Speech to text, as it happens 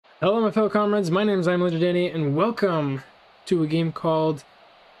Hello my fellow comrades, my name is Danny, and welcome to a game called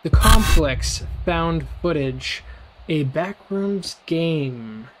The Complex Found Footage, a Backrooms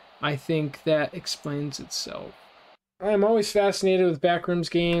game. I think that explains itself. I'm always fascinated with Backrooms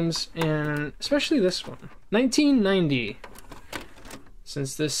games, and especially this one. 1990,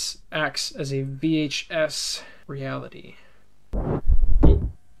 since this acts as a VHS reality.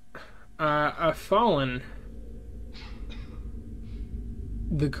 I've fallen.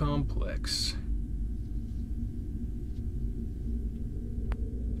 The complex.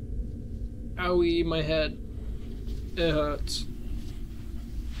 Owie, my head. It hurts.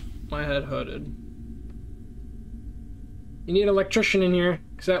 My head hurted. You need an electrician in here,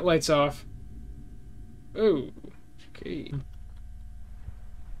 because that light's off. Oh, okay.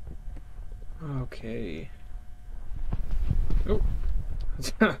 Okay. Oh.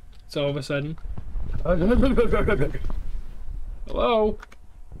 It's all of a sudden. Hello?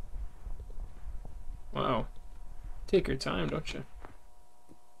 Wow. Take your time, don't you?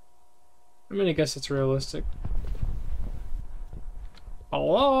 I mean, I guess it's realistic.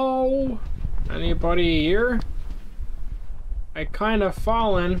 Hello? Anybody here? I kind of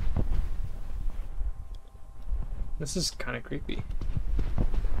fallen. This is kind of creepy.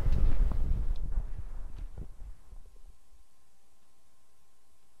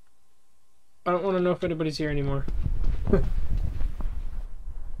 I don't want to know if anybody's here anymore.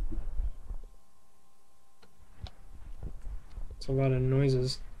 It's a lot of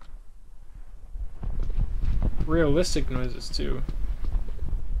noises. Realistic noises, too.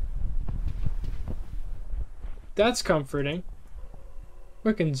 That's comforting.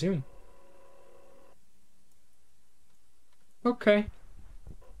 Quick and zoom. Okay.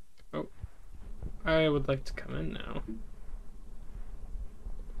 Oh. I would like to come in now.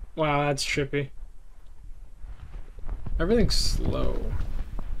 Wow, that's trippy. Everything's slow.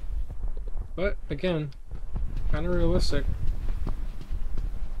 But, again, kind of realistic.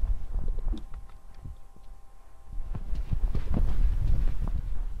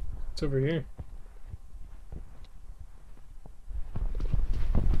 What's over here?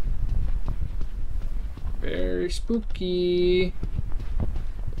 Very spooky.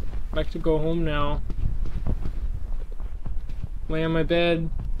 I'd like to go home now. Lay on my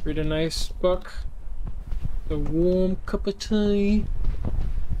bed, read a nice book, a warm cup of tea.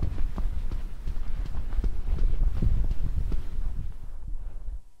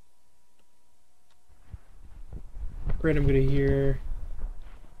 Afraid I'm gonna hear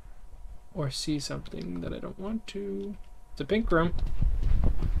or see something that I don't want to. It's a pink room.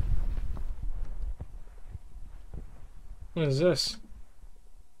 What is this?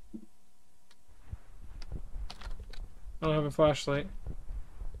 I don't have a flashlight.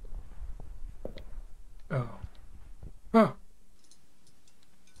 Oh. Oh.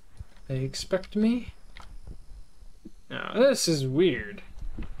 They expect me? Now, this is weird.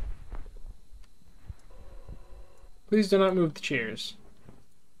 Please do not move the chairs.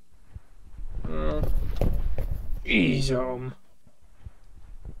 Jeez,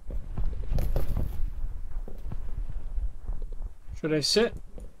 Should I sit?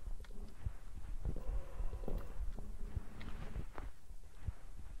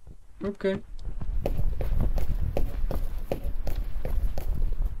 Okay.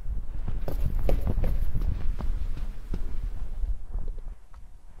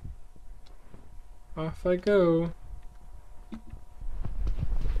 Off I go.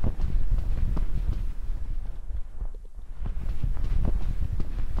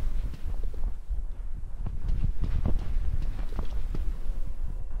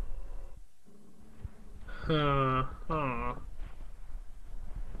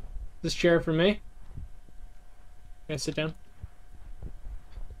 This chair for me? Can I sit down?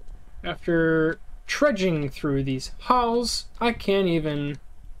 After trudging through these halls, I can't even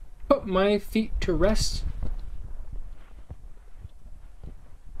put my feet to rest.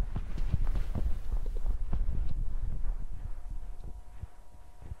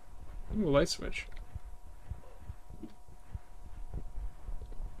 Ooh, light switch.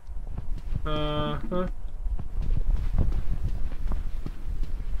 Uh-huh.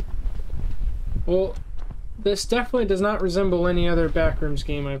 Well, this definitely does not resemble any other Backrooms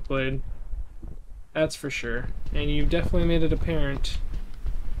game I've played. That's for sure. And you've definitely made it apparent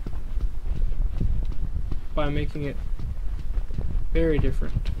by making it very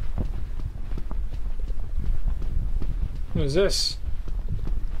different. What is this?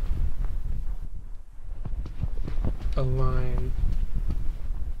 A line.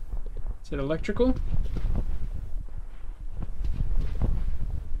 Is it electrical?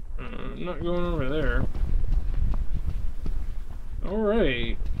 I'm not going over there.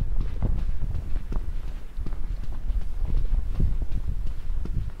 Alright.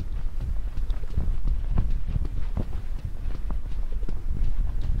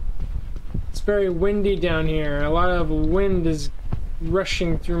 very windy down here. A lot of wind is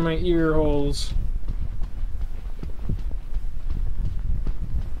rushing through my ear holes.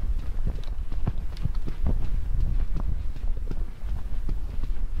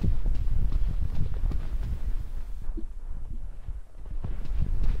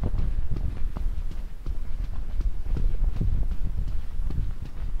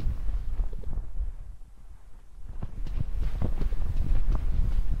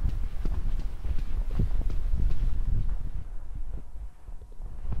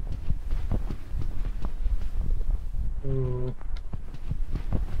 Ooh.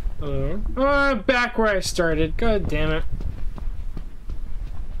 Hello? Oh, back where I started. God damn it.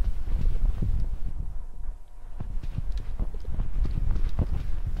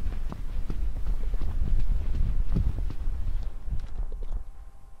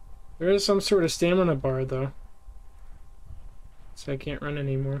 There is some sort of stamina bar, though. So I can't run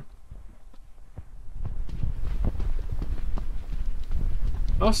anymore.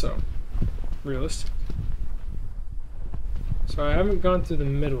 Also, realistic. So I haven't gone through the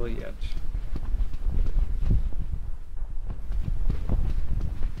middle yet.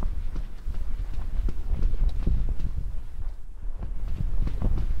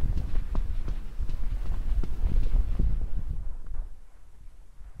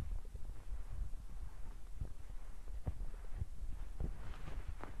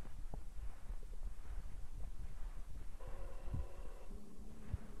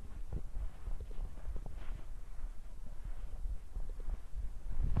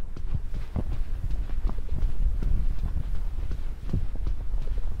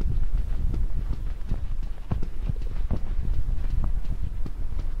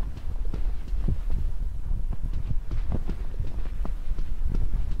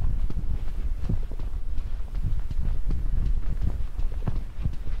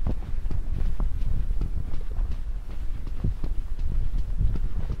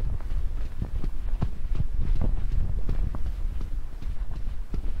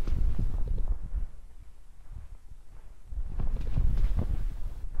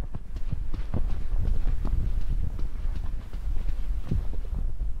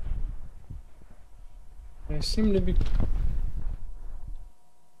 I seem to be...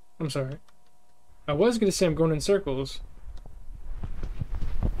 I'm sorry. I was gonna say I'm going in circles.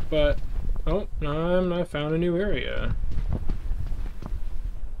 But... oh, I found a new area.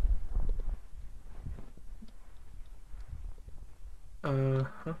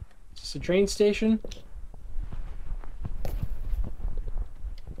 Uh-huh. Is this a train station?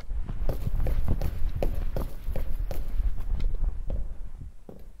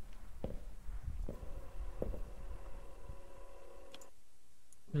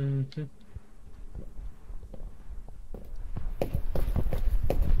 Mm-hmm.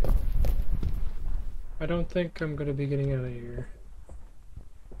 I don't think I'm gonna be getting out of here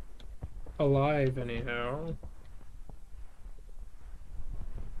alive anyhow.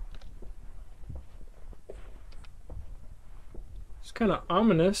 It's kind of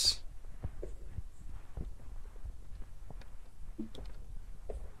ominous.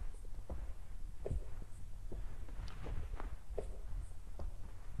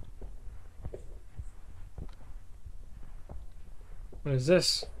 What is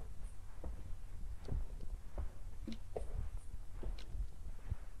this?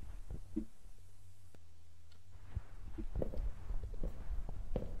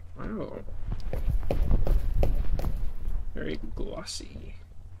 Wow. Very glossy.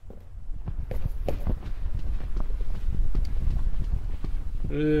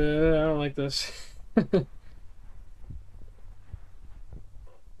 I don't like this.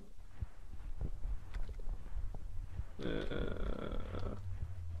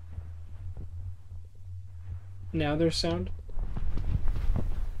 Now there's sound.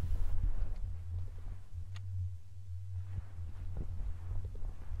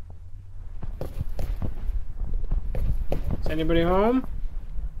 Is anybody home?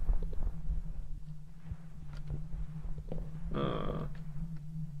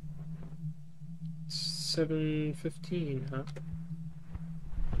 7:15, huh?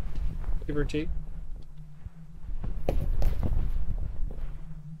 Give or take.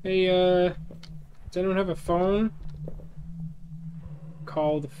 Hey, does anyone have a phone?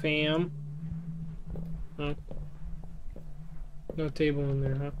 Call the fam. Huh? No table in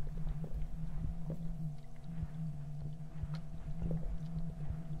there, huh?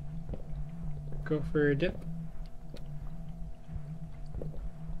 Go for a dip.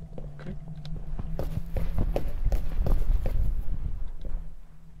 Okay.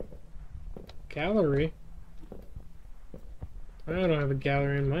 Gallery? I don't have a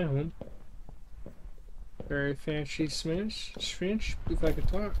gallery in my home. Very fancy smash. Smash, if I could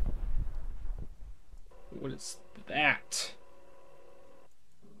talk. What is that?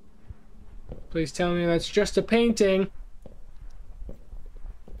 Please tell me that's just a painting.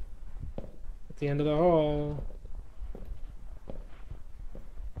 At the end of the hall.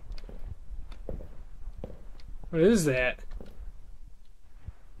 What is that?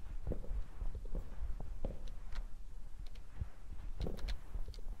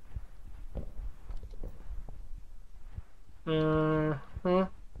 Huh?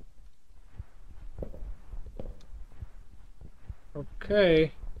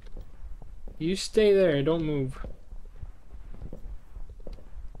 Okay. You stay there, don't move.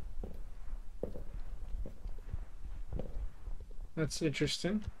 That's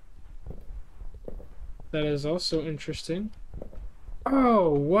interesting. That is also interesting.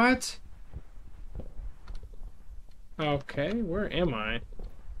 Oh, what? Okay, where am I?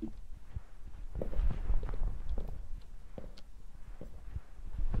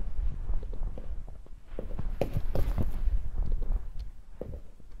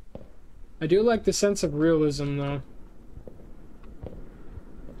 I do like the sense of realism, though.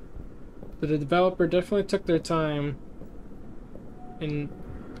 But the developer definitely took their time in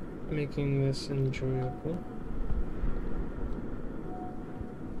making this enjoyable.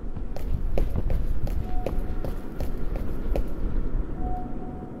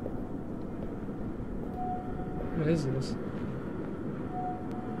 What is this?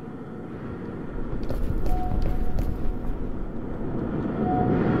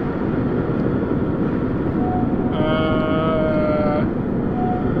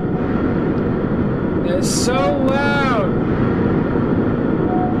 It's so loud!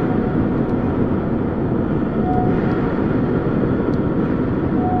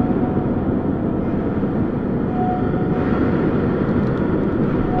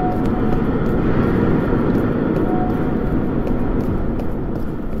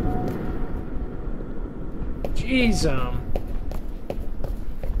 Jeez,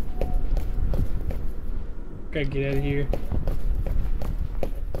 gotta get out of here.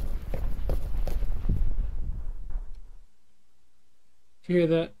 Did you hear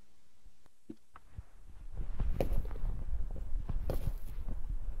that?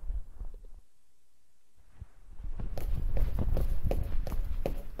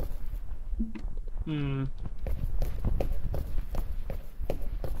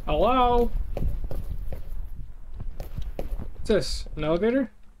 Hello? What's this? An elevator?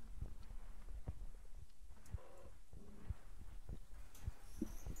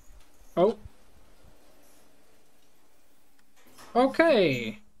 Oh.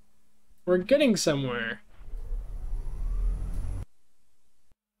 Okay. We're getting somewhere.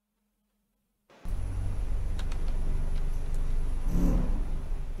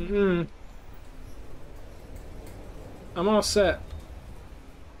 I'm all set.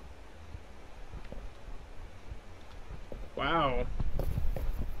 Wow.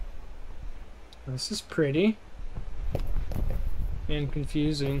 This is pretty. And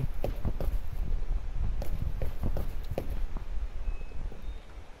confusing.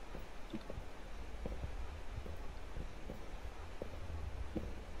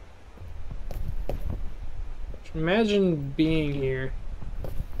 Imagine being here.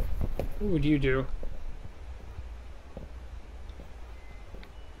 What would you do?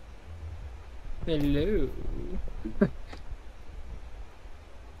 Hello.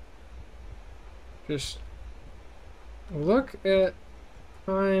 Just look at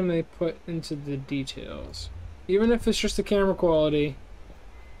time they put into the details. Even if it's just the camera quality,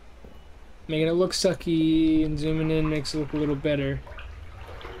 making it look sucky and zooming in makes it look a little better.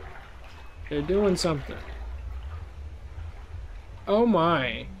 They're doing something. Oh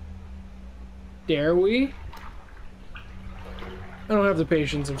my. Dare we? I don't have the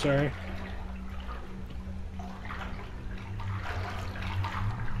patience, I'm sorry.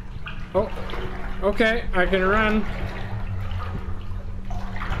 Oh, okay, I can run.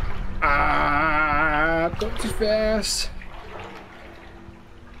 Ah, don't too fast.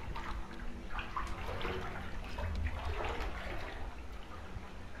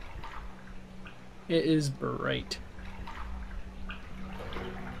 It is bright.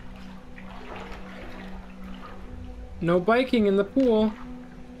 No biking in the pool.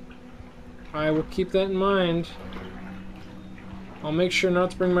 I will keep that in mind. I'll make sure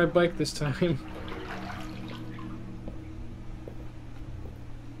not to bring my bike this time.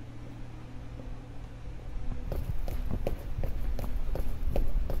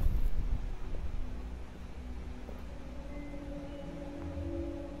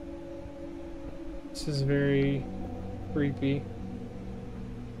 This is very creepy.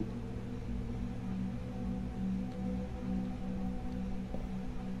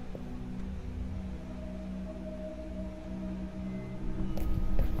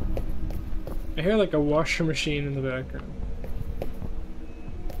 I hear like a washer machine in the background.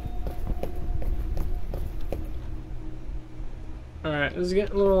 Alright, this is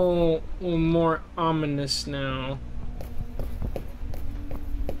getting a little more ominous now.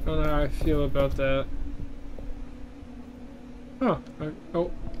 I don't know how I feel about that. Oh, oh.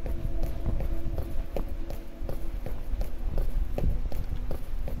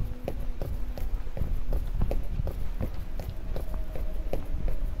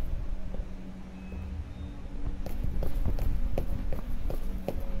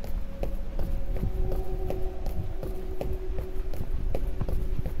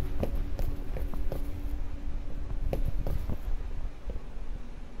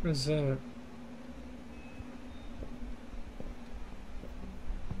 What is that?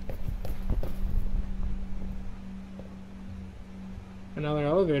 Another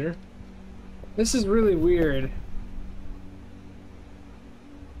elevator. This is really weird.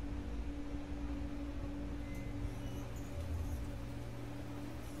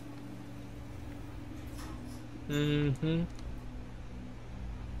 Mm-hmm.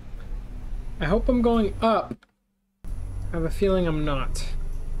 I hope I'm going up. I have a feeling I'm not.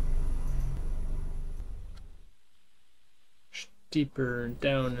 Deeper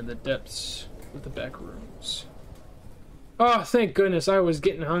down in the depths of the back rooms. Oh, thank goodness, I was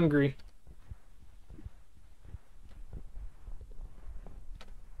getting hungry.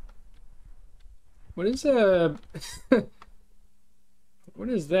 What is what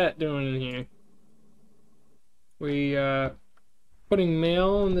is that doing in here? We putting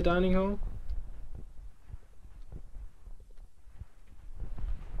mail in the dining hall?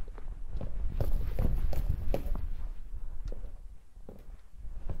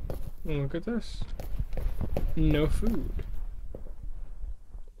 Look at this. No food.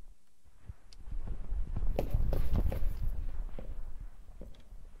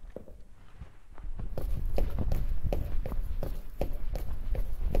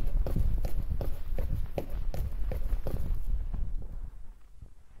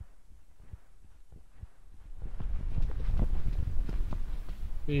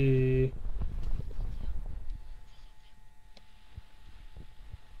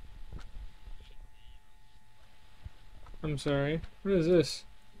 I'm sorry. What is this?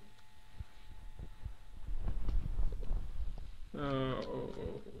 Oh.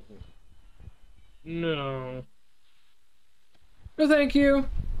 No. No, thank you.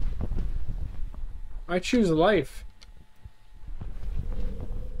 I choose life.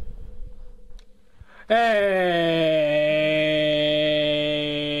 Hey.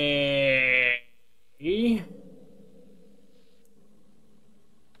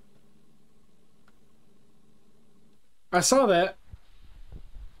 I saw that.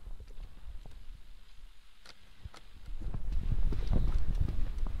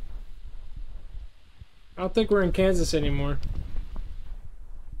 I don't think we're in Kansas anymore.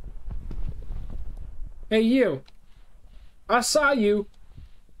 Hey, you. I saw you.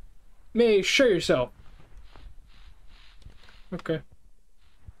 May show yourself. Okay.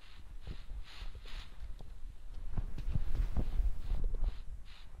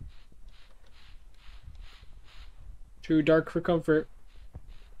 Too dark for comfort.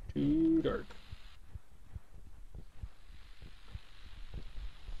 Too dark.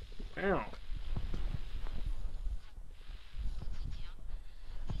 Ow.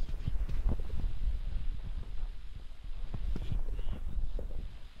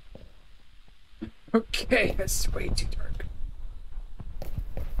 Okay, that's way too dark.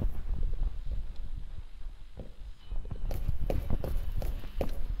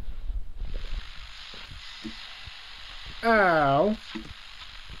 Ow.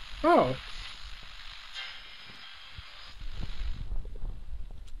 Oh.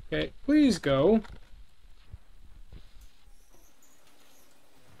 Okay, please go.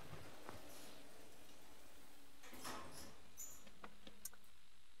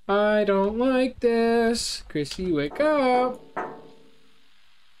 I don't like this. Chrissy, wake up.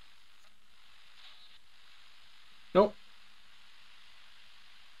 Nope.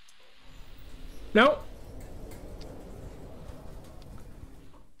 Nope.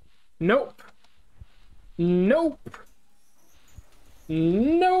 Nope. Nope.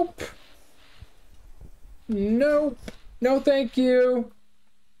 Nope. Nope. No, thank you.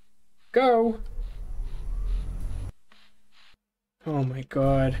 Go. Oh my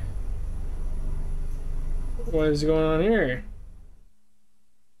god. What is going on here?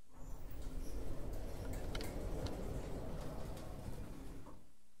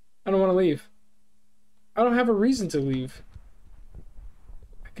 I don't want to leave. I don't have a reason to leave.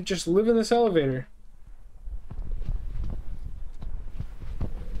 I could just live in this elevator.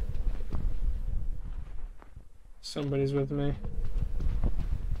 Somebody's with me.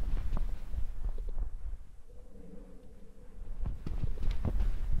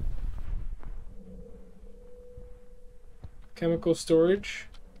 Chemical storage.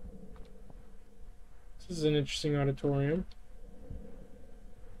 This is an interesting auditorium.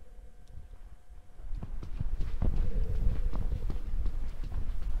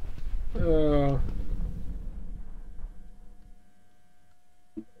 Oh.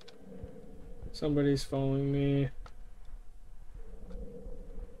 Somebody's following me.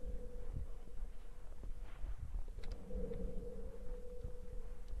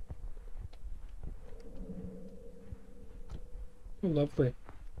 Oh, lovely.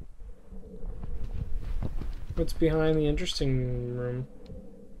 What's behind the interesting room?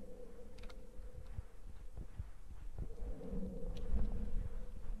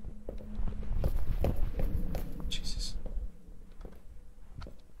 Jesus.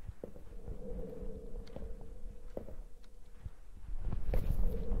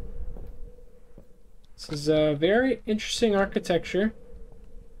 This is a very interesting architecture,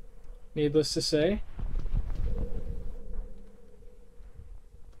 needless to say.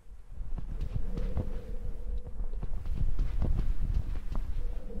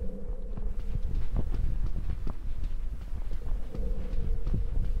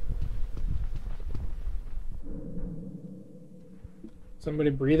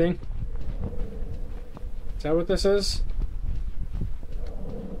 Somebody breathing? Is that what this is?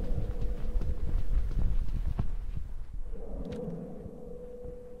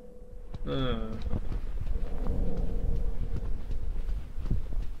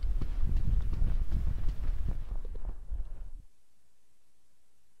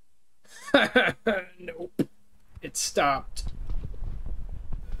 Nope. It stopped.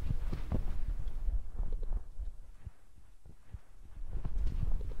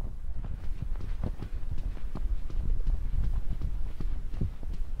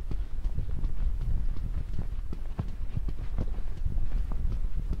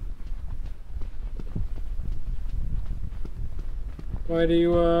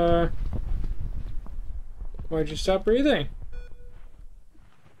 Why'd you stop breathing?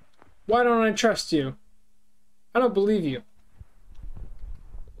 Why don't I trust you? I don't believe you.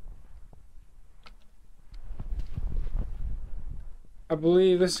 I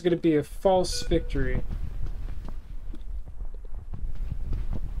believe this is going to be a false victory.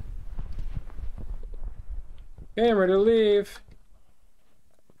 Okay, I'm ready to leave.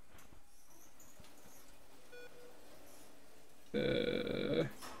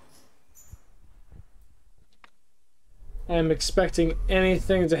 I'm expecting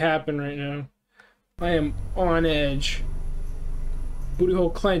anything to happen right now. I am on edge. Booty hole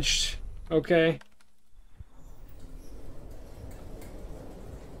clenched. Okay.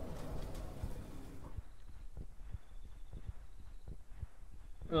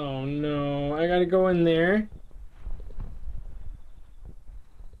 Oh no, I gotta go in there.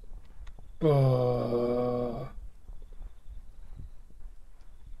 Oh.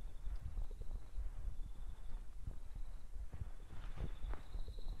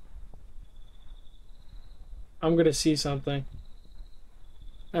 I'm gonna see something.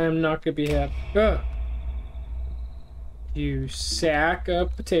 I am not gonna be happy. Ugh. You sack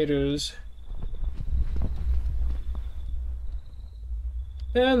of potatoes.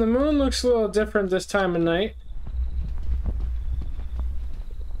 And the moon looks a little different this time of night.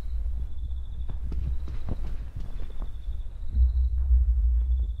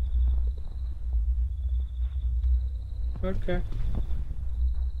 Okay.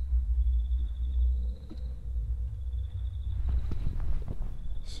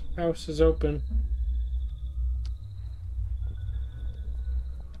 This house is open.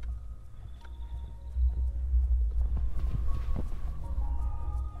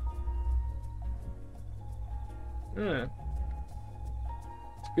 Ah.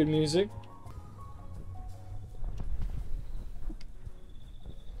 It's good music.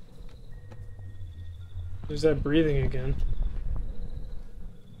 There's that breathing again.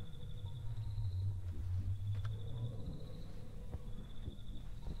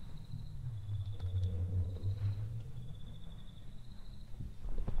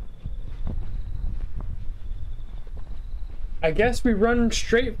 I guess we run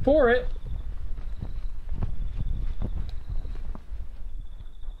straight for it.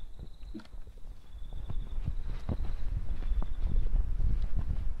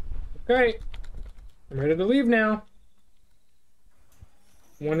 Okay. I'm ready to leave now.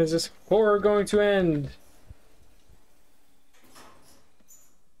 When is this horror going to end?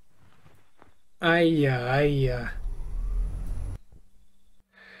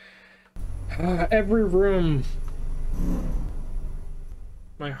 Every room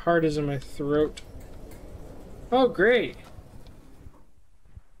My heart is in my throat. Oh, great.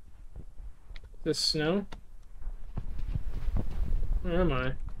 This snow? Where am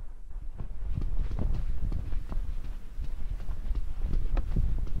I?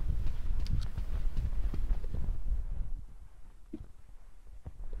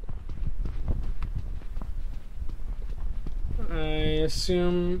 I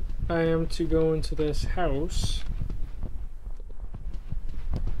assume I am to go into this house.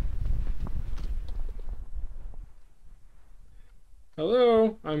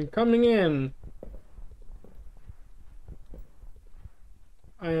 Hello, I'm coming in.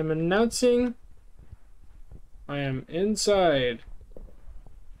 I am announcing I am inside.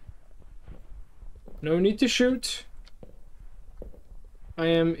 No need to shoot. I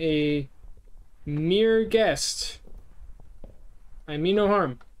am a mere guest. I mean no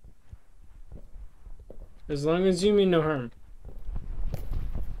harm. As long as you mean no harm.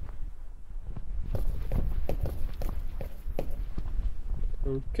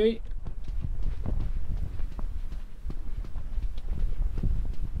 Okay.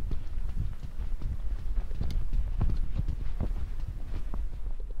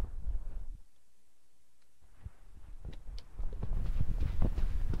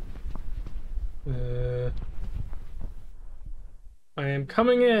 I am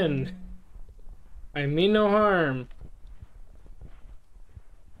coming in. I mean no harm.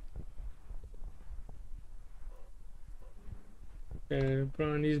 Put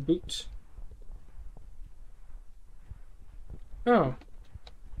on these boots. Oh.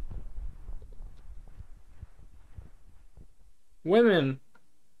 Women.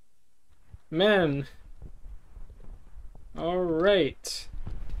 Men. All right.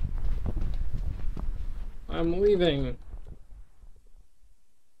 I'm leaving.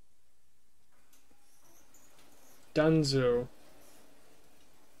 Dunzo.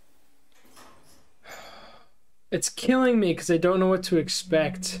 It's killing me because I don't know what to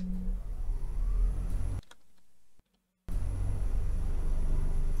expect.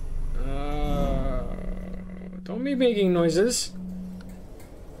 Don't be making noises.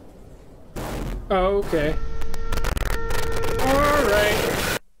 Oh, okay.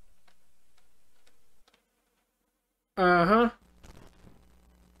 Alright. Uh-huh.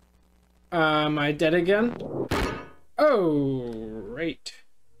 Am I dead again? Oh, right.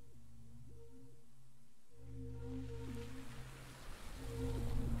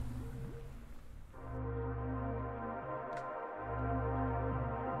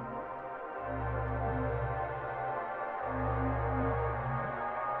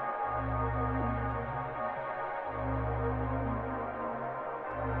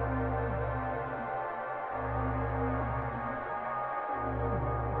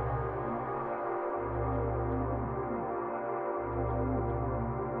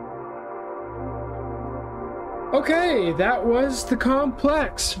 Okay, that was the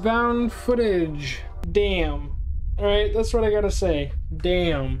complex found footage. Damn. Alright, that's what I gotta say.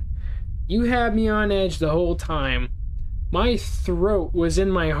 Damn. You had me on edge the whole time. My throat was in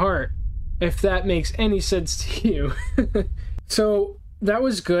my heart, if that makes any sense to you. So, that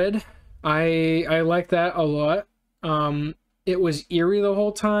was good. I like that a lot. It was eerie the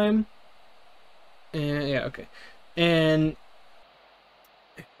whole time. And yeah, okay. And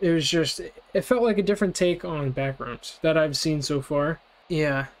it was just, it felt like a different take on Backrooms that I've seen so far.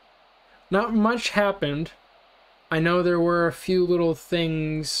 Yeah. Not much happened. I know there were a few little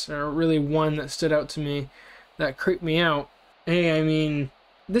things, or really one that stood out to me that creeped me out. Hey, I mean,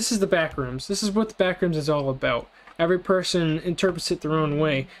 this is the Backrooms. This is what the Backrooms is all about. Every person interprets it their own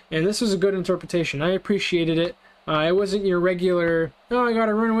way, and this was a good interpretation. I appreciated it. It wasn't your regular, oh, I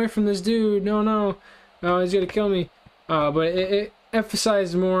gotta run away from this dude, no, he's gonna kill me. But it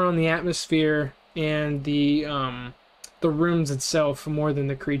emphasized more on the atmosphere and the rooms itself more than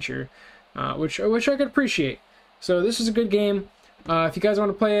the creature, which I could appreciate. So this is a good game. If you guys want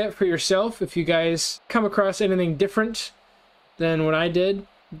to play it for yourself, if you guys come across anything different than what I did,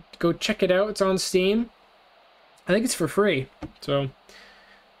 go check it out. It's on Steam. I think it's for free. So,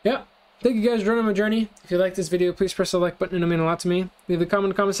 yeah. Thank you guys for joining my journey. If you like this video, please press the like button. It'll mean a lot to me. Leave a comment in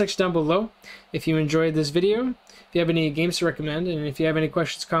the comment section down below if you enjoyed this video, if you have any games to recommend, and if you have any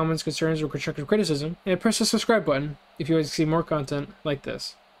questions, comments, concerns, or constructive criticism. And press the subscribe button if you want to see more content like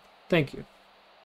this. Thank you.